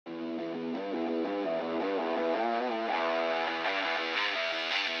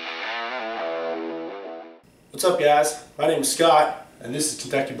What's up guys? My name is Scott and this is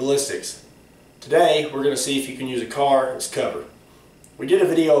Kentucky Ballistics. Today we're going to see if you can use a car as cover. We did a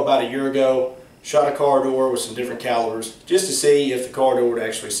video about a year ago, shot a car door with some different calibers just to see if the car door would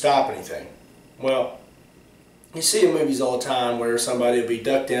actually stop anything. Well, you see in movies all the time where somebody will be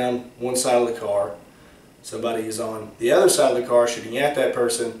ducked down one side of the car, somebody is on the other side of the car shooting at that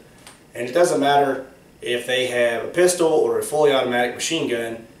person, and it doesn't matter if they have a pistol or a fully automatic machine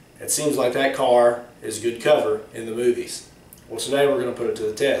gun, it seems like that car is good cover in the movies. Well, today we're going to put it to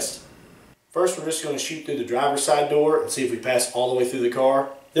the test. First, we're just going to shoot through the driver's side door and see if we pass all the way through the car.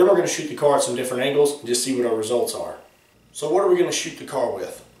 Then we're going to shoot the car at some different angles and just see what our results are. So what are we going to shoot the car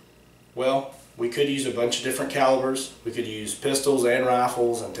with? Well, we could use a bunch of different calibers. We could use pistols and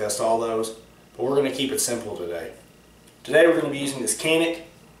rifles and test all those, but we're going to keep it simple today. Today we're going to be using this Canik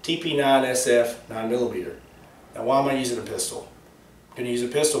TP9SF 9mm. Now why am I using a pistol? I'm going to use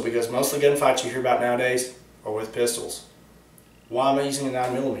a pistol because most of the gunfights you hear about nowadays are with pistols. Why am I using a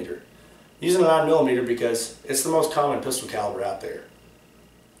 9mm? I'm using a 9mm because it's the most common pistol caliber out there.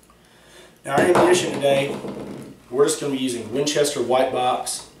 Now our ammunition today, we're just going to be using Winchester white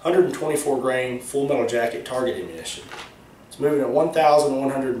box, 124 grain full metal jacket target ammunition. It's moving at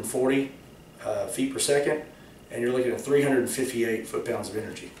 1,140 feet per second, and you're looking at 358 foot-pounds of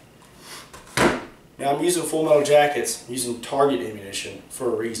energy. Now I'm using full metal jackets, using target ammunition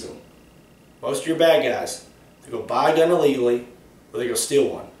for a reason. Most of your bad guys, they go buy a gun illegally or they go steal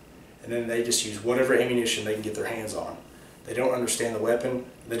one, and then they just use whatever ammunition they can get their hands on. They don't understand the weapon,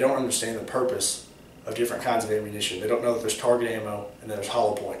 they don't understand the purpose of different kinds of ammunition. They don't know that there's target ammo and then there's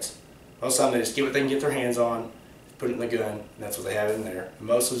hollow points. Most of the time they just get what they can get their hands on, put it in the gun, and that's what they have in there. And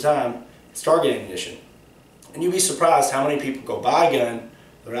most of the time it's target ammunition. And you'd be surprised how many people go buy a gun,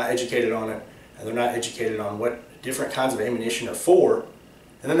 they're not educated on it, and they're not educated on what different kinds of ammunition are for,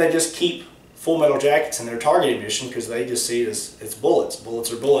 and then they just keep full metal jackets in their target ammunition because they just see it as it's bullets.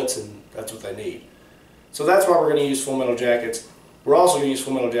 Bullets are bullets, and that's what they need. So that's why we're going to use full metal jackets. We're also going to use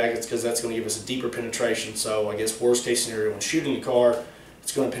full metal jackets because that's going to give us a deeper penetration, so I guess worst case scenario when shooting the car,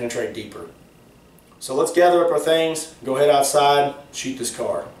 it's going to penetrate deeper. So let's gather up our things, go head outside, shoot this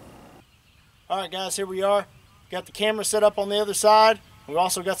car. Alright guys, here we are. Got the camera set up on the other side. We've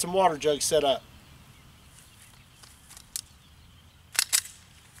also got some water jugs set up.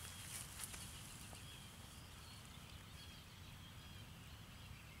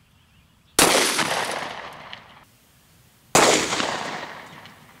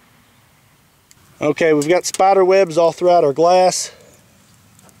 Okay, we've got spider webs all throughout our glass.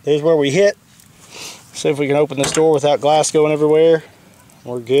 There's where we hit. See if we can open this door without glass going everywhere.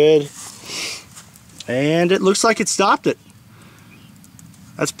 We're good. And it looks like it stopped it.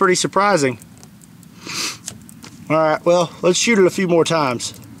 That's pretty surprising. Alright, well, let's shoot it a few more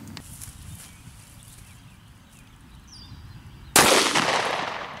times.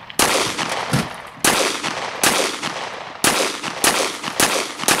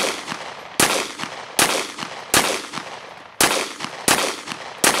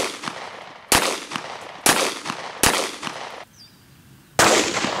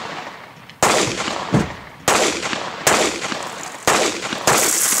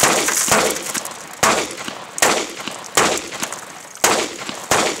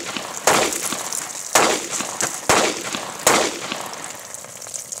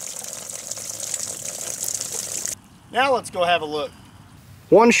 Now let's go have a look.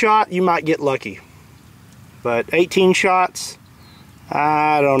 One shot, you might get lucky. But 18 shots,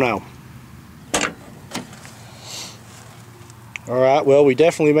 I don't know. Alright, well, we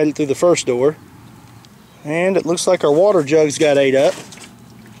definitely made it through the first door. And it looks like our water jugs got ate up.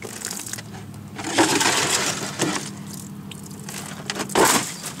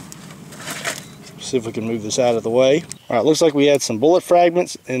 See if we can move this out of the way. Alright, looks like we had some bullet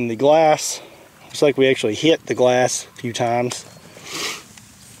fragments in the glass. Looks like we actually hit the glass a few times.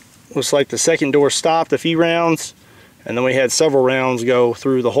 Looks like the second door stopped a few rounds, and then we had several rounds go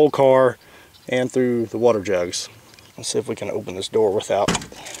through the whole car and through the water jugs. Let's see if we can open this door without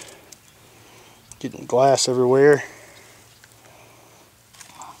getting glass everywhere.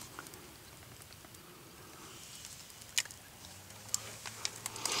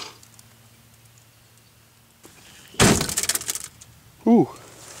 Ooh.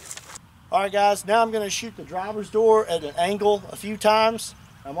 Alright guys, now I'm going to shoot the driver's door at an angle a few times.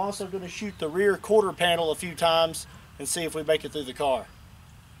 I'm also going to shoot the rear quarter panel a few times and see if we make it through the car.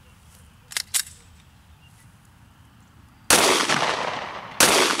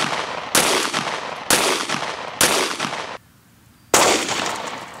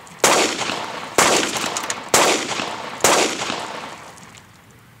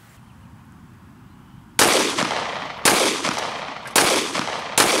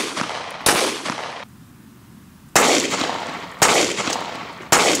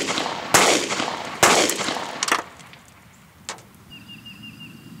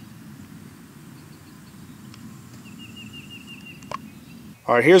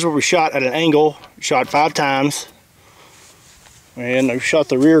 Alright, here's where we shot at an angle. Shot 5 times. And I shot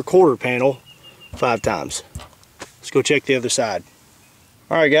the rear quarter panel 5 times. Let's go check the other side.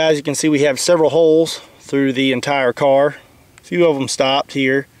 Alright guys, you can see we have several holes through the entire car. A few of them stopped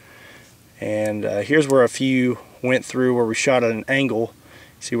here. And here's where a few went through where we shot at an angle.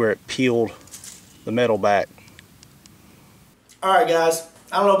 See where it peeled the metal back. Alright guys,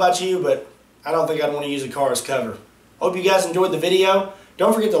 I don't know about you, but I don't think I'd want to use a car as cover. Hope you guys enjoyed the video.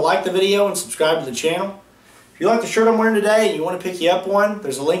 Don't forget to like the video and subscribe to the channel. If you like the shirt I'm wearing today and you want to pick you up one,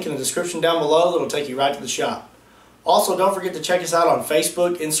 there's a link in the description down below that'll take you right to the shop. Also, don't forget to check us out on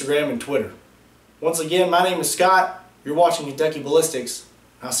Facebook, Instagram, and Twitter. Once again, my name is Scott. You're watching Kentucky Ballistics.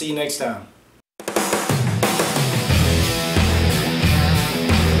 I'll see you next time.